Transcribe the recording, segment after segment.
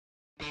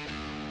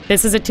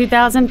This is a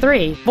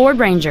 2003 Ford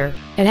Ranger.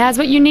 It has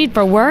what you need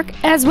for work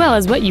as well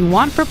as what you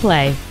want for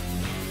play.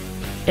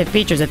 It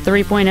features a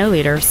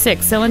 3.0-liter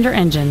 6-cylinder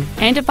engine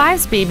and a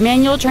 5-speed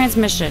manual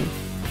transmission.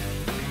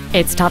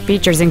 Its top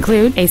features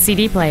include a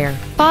CD player,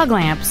 fog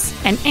lamps,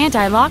 an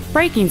anti-lock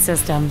braking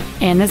system,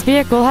 and this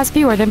vehicle has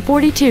fewer than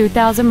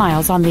 42,000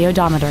 miles on the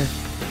odometer.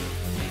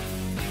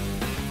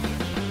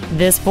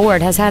 This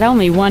Ford has had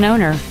only one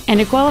owner,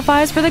 and it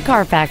qualifies for the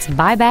Carfax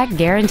buyback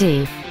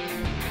guarantee.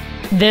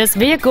 This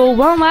vehicle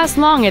won't last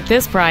long at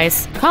this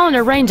price. Call and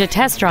arrange a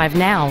test drive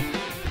now.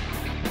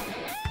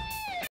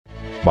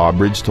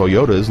 BobBridge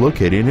Toyota is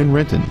located in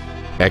Renton.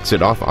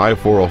 Exit off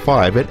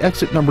I-405 at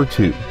exit number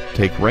 2.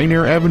 Take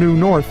Rainier Avenue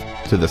North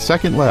to the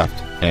second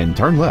left and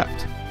turn left.